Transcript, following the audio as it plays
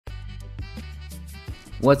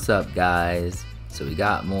What's up, guys? So we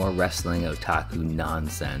got more wrestling otaku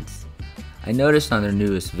nonsense. I noticed on their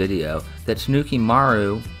newest video that Tanuki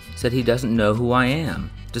Maru said he doesn't know who I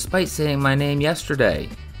am, despite saying my name yesterday.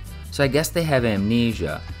 So I guess they have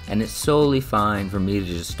amnesia, and it's solely fine for me to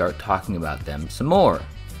just start talking about them some more.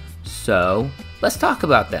 So, let's talk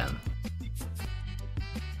about them.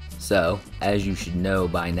 So, as you should know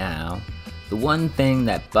by now, the one thing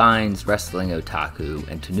that binds wrestling otaku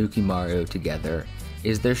and Tanuki Maru together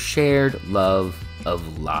is their shared love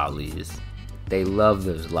of lollies. They love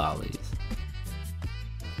those lollies.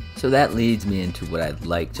 So that leads me into what I'd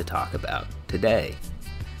like to talk about today.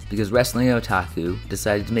 Because Wrestling Otaku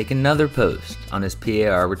decided to make another post on his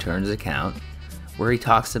PAR Returns account where he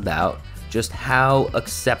talks about just how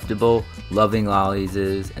acceptable loving lollies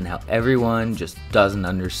is and how everyone just doesn't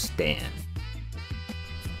understand.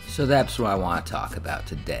 So that's what I want to talk about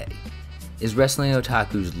today, is Wrestling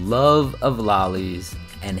Otaku's love of lollies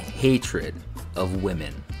and hatred of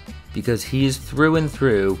women, because he is through and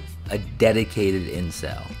through a dedicated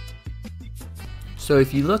incel. So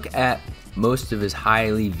if you look at most of his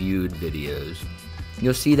highly viewed videos,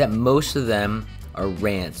 you'll see that most of them are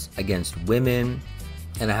rants against women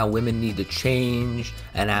and how women need to change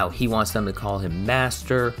and how he wants them to call him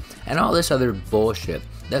master and all this other bullshit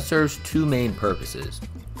that serves two main purposes.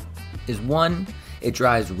 Is one, it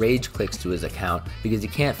drives rage clicks to his account because he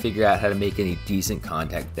can't figure out how to make any decent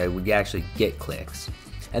content that would actually get clicks.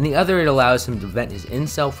 And the other, it allows him to vent his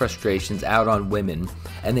incel frustrations out on women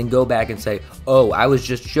and then go back and say, oh, I was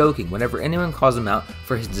just joking, whenever anyone calls him out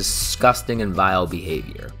for his disgusting and vile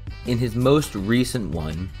behavior. In his most recent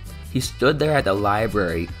one, he stood there at the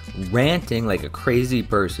library ranting like a crazy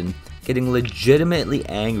person, getting legitimately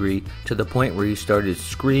angry to the point where he started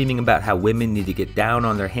screaming about how women need to get down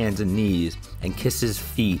on their hands and knees and kiss his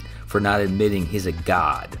feet for not admitting he's a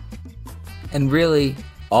god. And really,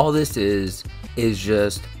 all this is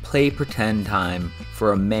just play pretend time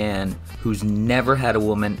for a man who's never had a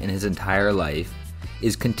woman in his entire life,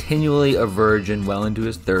 is continually a virgin well into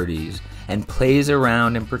his 30s, and plays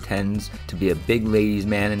around and pretends to be a big ladies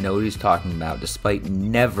man and know what he's talking about, despite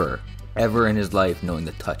never ever in his life knowing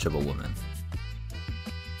the touch of a woman.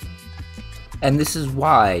 And this is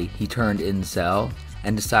why he turned incel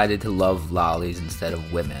and decided to love lollies instead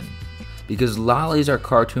of women. Because lollies are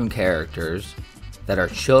cartoon characters that are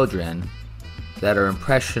children, that are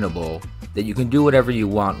impressionable, that you can do whatever you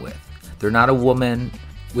want with. They're not a woman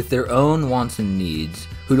with their own wants and needs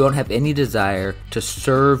who don't have any desire to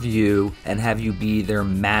serve you and have you be their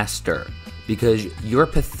master. Because you're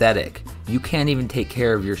pathetic. You can't even take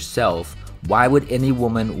care of yourself. Why would any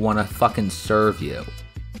woman want to fucking serve you?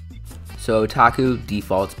 So Otaku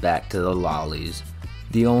defaults back to the lollies,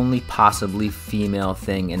 the only possibly female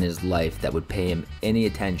thing in his life that would pay him any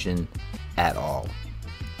attention at all.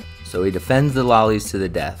 So he defends the lollies to the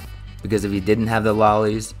death, because if he didn't have the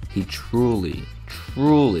lollies, he truly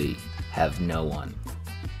have no one.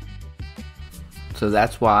 So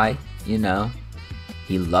that's why, he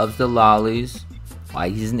loves the lollies, why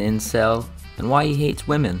he's an incel, and why he hates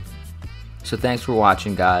women. So thanks for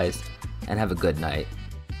watching, guys, and have a good night.